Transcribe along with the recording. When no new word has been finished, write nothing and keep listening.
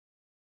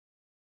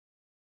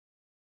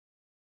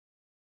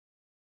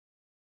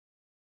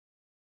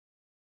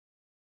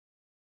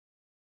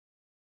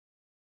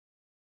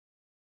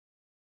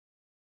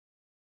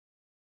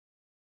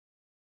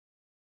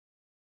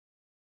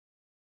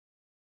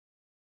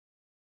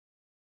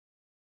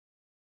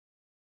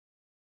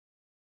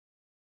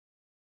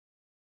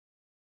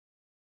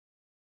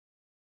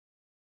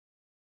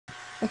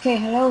Okay,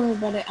 hello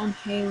everybody, I'm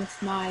here with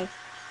my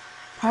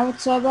private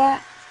server.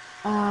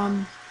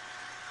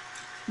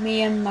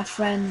 Me and my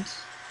friend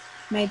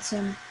made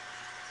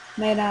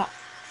a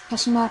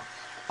custom map.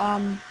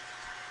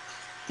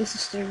 This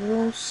is the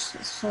rules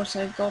as far as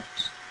I got.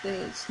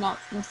 It's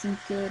nothing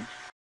good.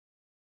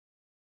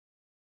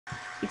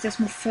 It's just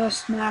my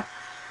first map.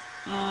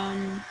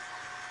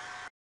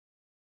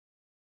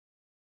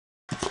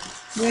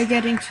 We're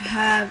getting to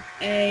have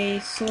a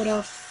sort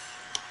of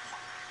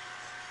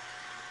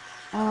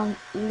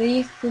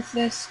leak with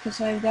this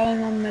because I'm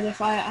going on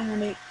Medify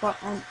and it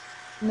got on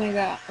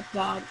Mega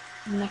about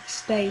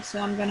next day, so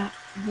I'm gonna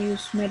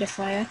use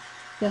Medifier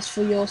just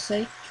for your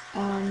sake.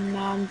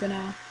 Now I'm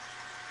gonna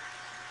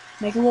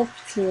make a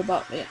walkthrough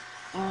about it.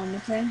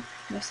 Okay,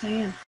 let's hang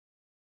in.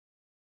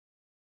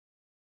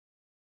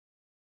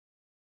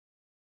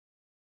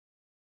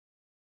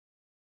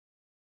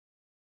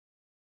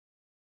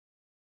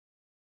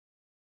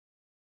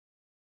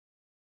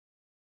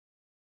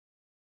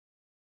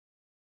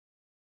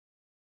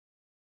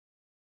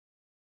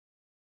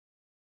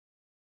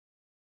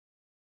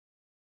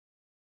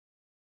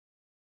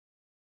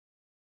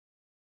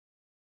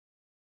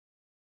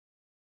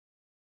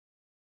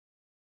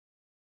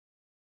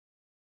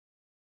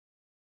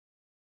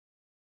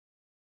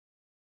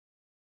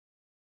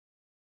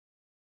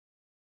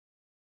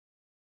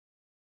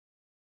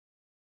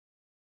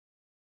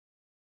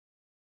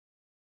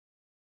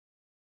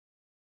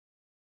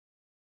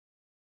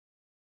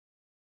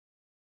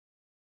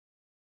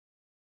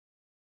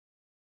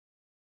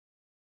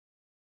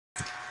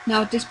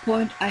 Now at this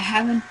point I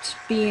haven't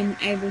been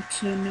able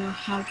to know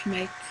how to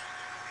make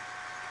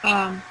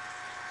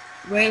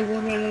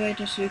railroad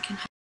elevator, so you can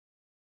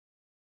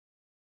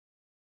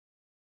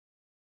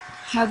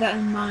have that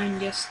in mind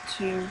just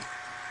to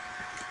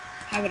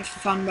have a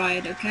fun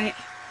ride, okay?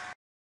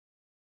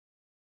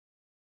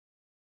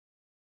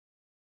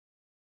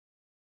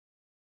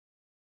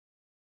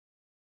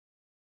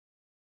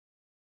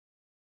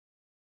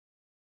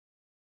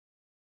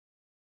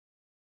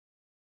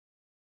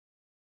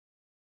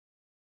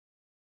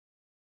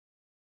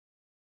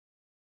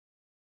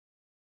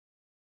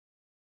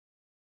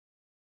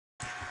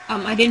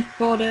 I didn't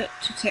bother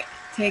to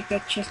take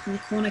that chest in the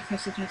corner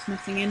because it has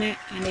nothing in it,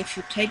 and if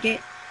you take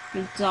it,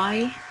 you'll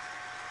die,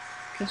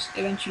 because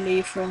eventually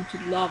you fall into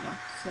the lava.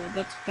 So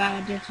that's a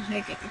bad idea to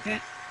take it,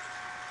 okay?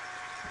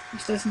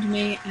 Just listen to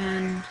me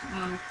and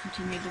I'll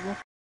continue the walk.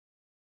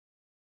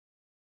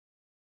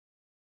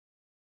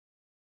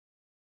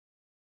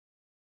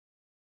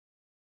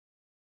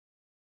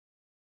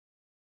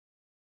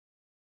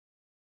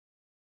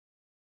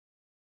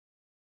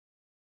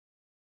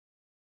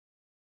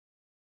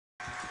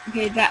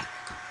 Okay, that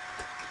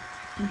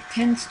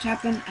intends to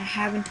happen. I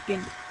haven't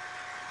been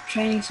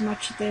training so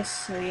much of this,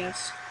 so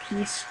yes,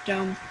 please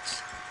don't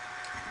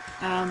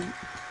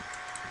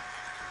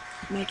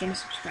make any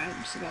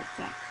subscribers about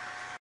that.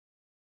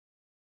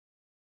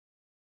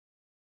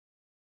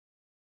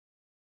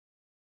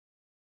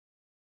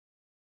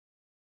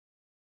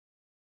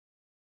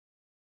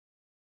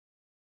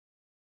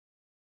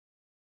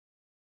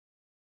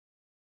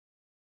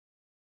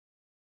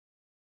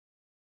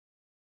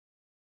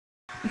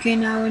 Okay,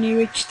 now when you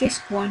reach this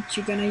point,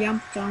 you're gonna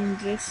jump down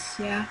this,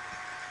 yeah.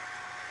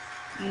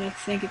 And I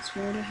think it's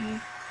water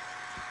here.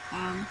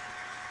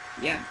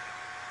 Yeah,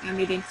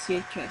 you didn't see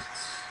it because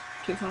it's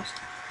too fast.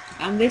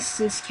 This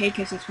is K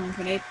because it's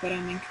 1.8, but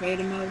I'm in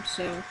creative mode,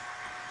 so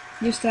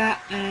use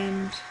that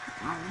and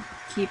I'll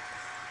keep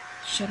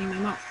shutting my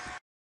mouth.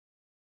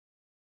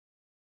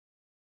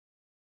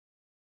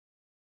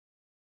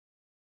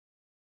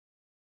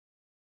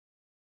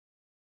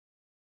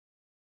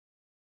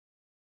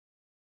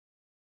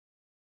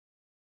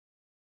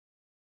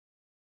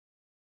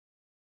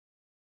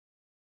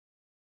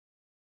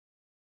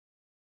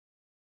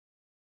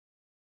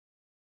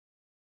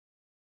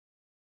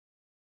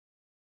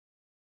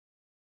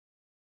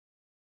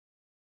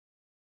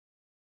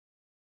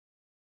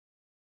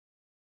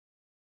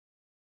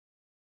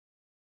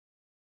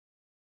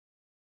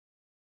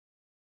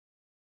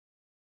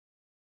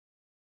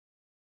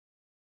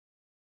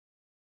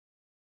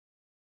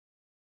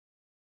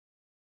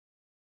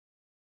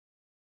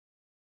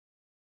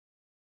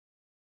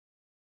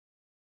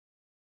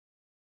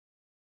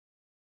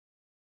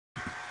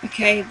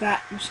 Okay,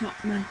 that was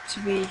not meant to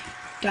be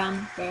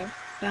done, but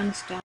done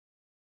is done.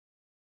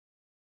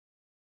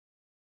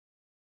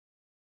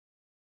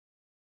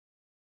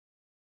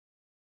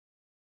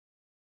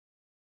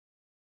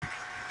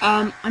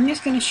 I'm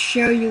just gonna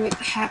show you what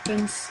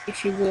happens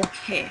if you walk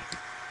here.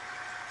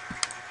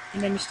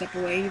 And then you step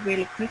away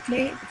really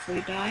quickly before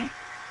you die.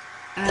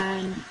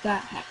 And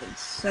that happens.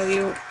 So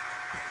you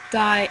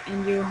die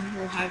and you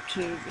will have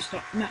to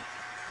restart the map.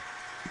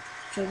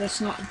 So that's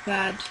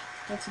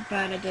a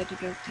bad idea to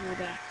go through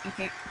that.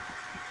 Okay.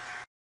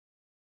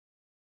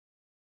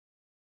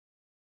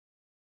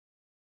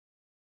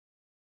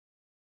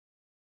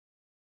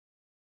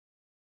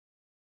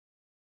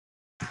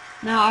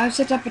 Now I've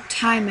set up a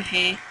timer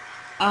here.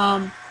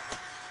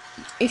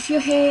 If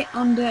you're here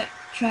on the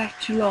track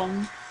too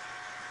long,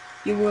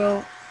 you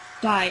will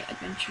die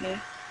eventually,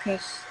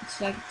 because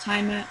it's like a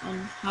timer on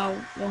how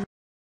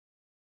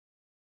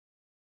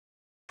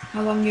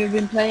long you've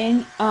been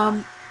playing.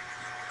 No,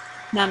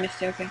 I'm just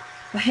joking.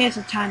 But here's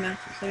a timer,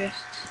 so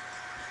just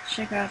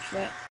check out for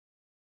it.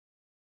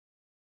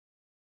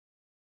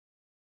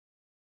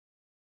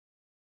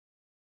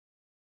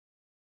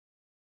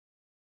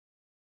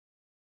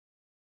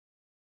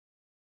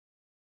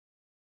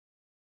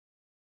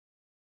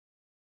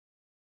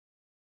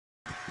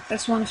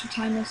 That's one of the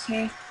timers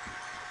here.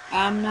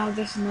 Now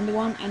this is another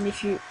one, and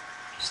if you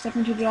step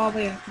into the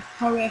lava, you have to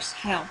hurry as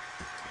hell.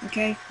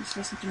 Okay, just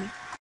listen to me.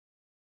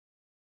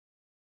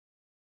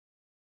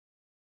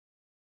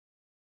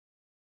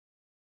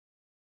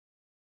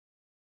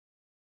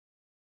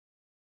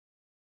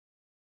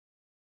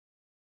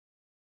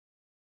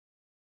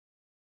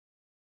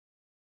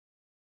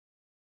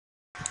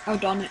 Oh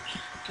darn it,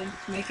 didn't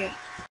make it.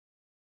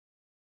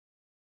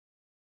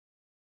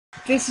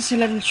 This is a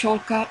little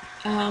shortcut.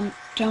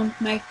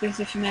 Don't make this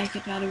if you make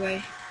it the other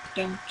way.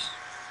 Don't.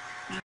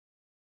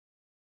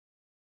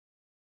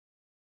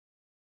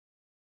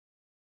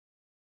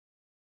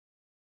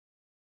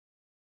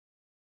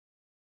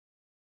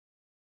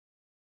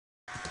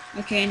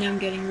 Okay, now I'm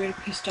getting really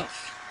pissed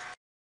off.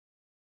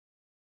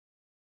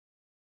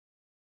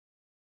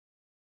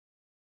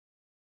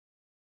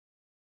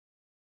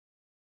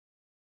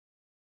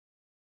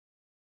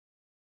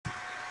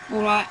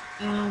 Alright,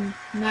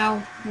 now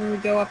when we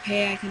go up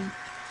here I can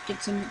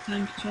get some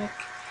time to talk.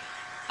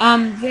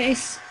 There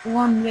is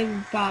one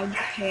little bug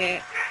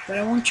here, but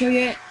I won't show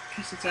you it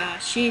because it's a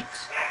sheet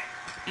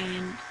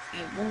and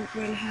I won't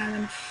really have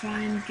any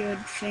fine good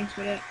things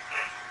with it.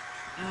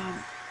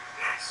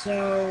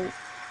 So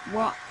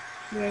what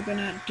we're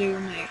gonna do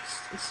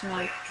next is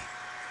like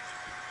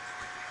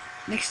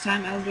next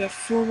time I'll do a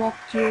full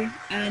walkthrough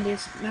and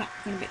it's not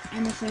gonna be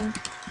anything.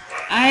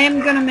 I am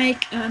gonna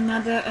make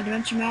another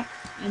adventure map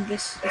and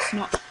this is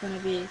not gonna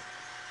be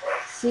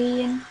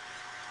seen.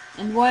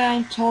 And why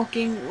I'm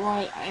talking,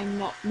 why I'm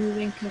not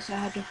moving, because I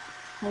had to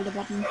hold the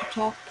button to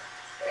talk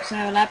because I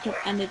have a laptop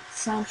and it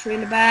sounds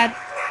really bad.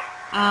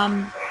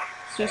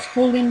 So just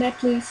hold in there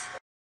please.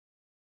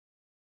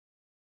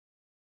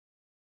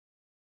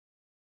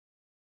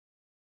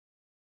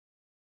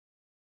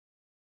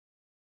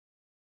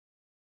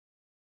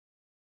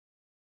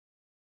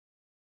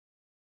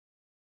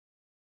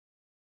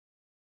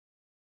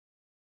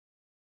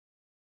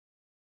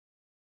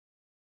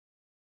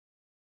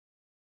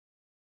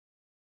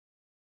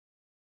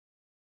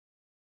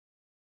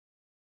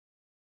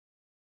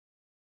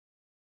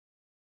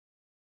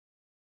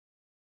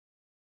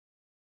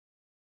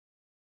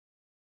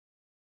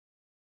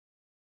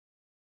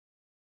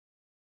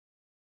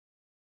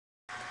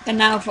 And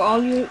now for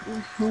all you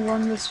who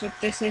wonders what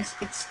this is,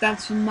 it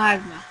stands for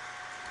magma.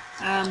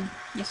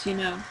 Yes you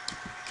know.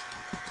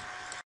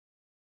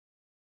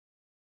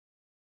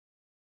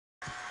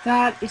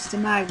 That is the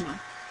magma.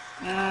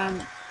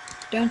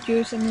 Don't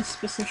use any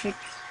specific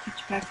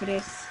texture pack for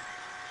this.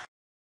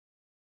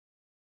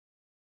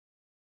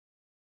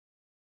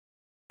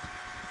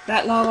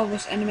 That lava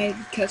was animated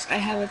because I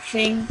have a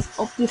thing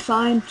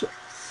optified to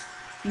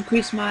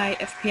increase my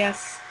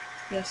FPS.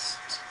 Just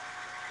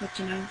let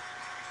you know.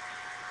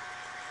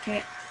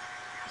 Okay,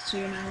 so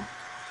you know.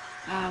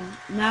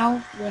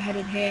 Now we're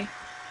headed here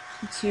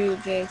to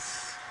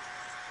this.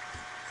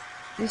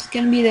 This is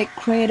gonna be the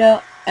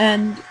crater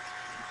and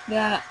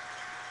the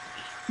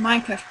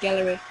Minecraft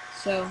gallery.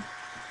 So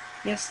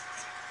just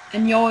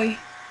enjoy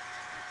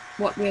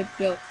what we've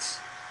built.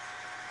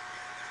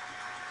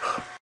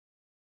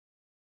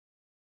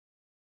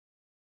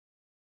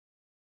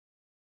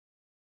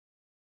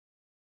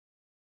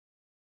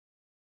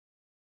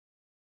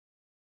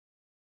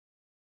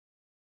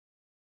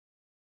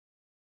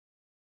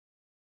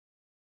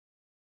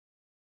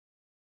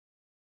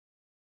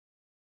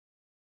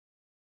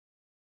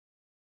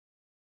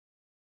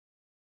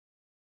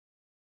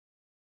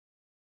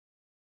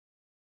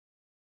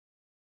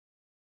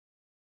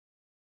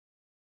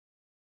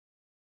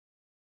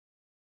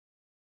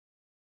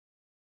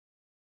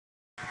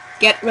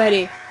 Get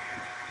ready.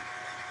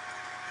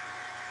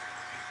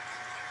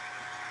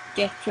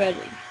 Get ready.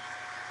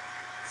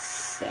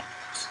 Set.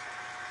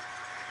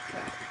 Go.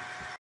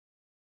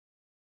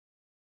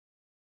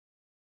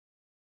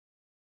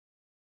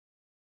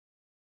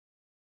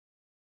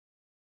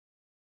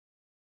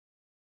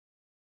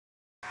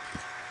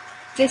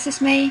 This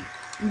is me.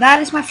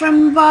 That is my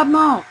friend Bob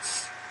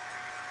Maltz.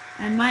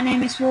 And my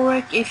name is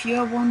Warwick. If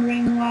you're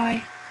wondering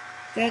why,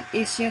 that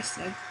is just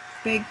a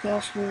big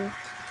ghost wall.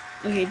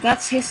 Okay,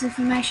 that's his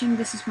information.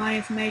 This is my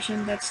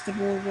information. That's the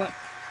wall what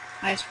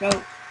I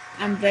wrote.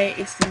 And there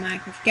is the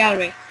Minecraft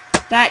gallery.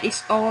 That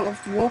is all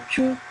of the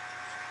walkthrough.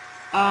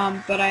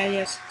 But I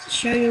just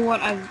show you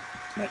what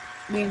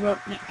we wrote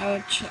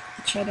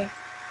each other.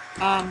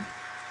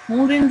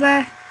 Hold in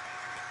there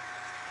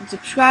and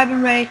subscribe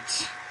and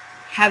rate.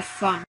 Have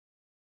fun.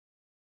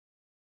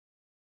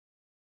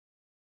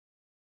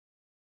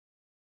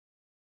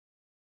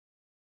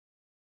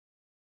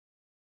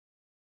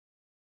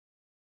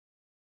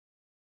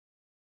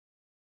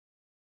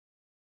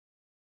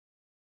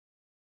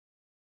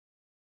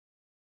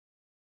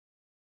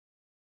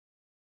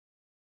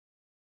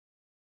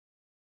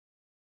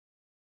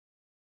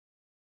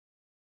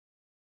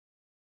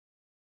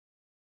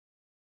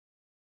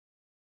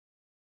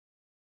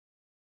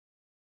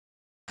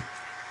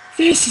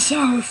 This is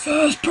our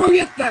first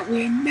project that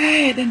we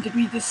made, and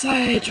we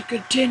decided to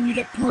continue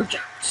the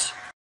project.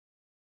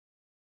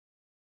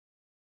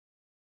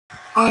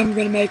 I'm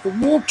gonna make a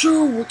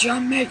walkthrough, which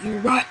I'm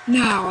making right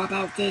now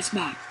about this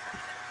map.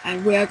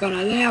 And we're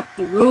gonna lay up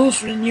the rules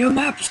for the new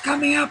maps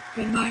coming up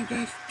in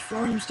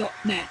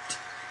MinecraftForums.net.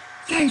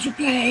 Thanks for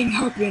playing,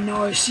 hope you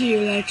enjoy, see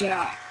you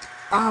later.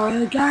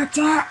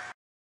 Alligator!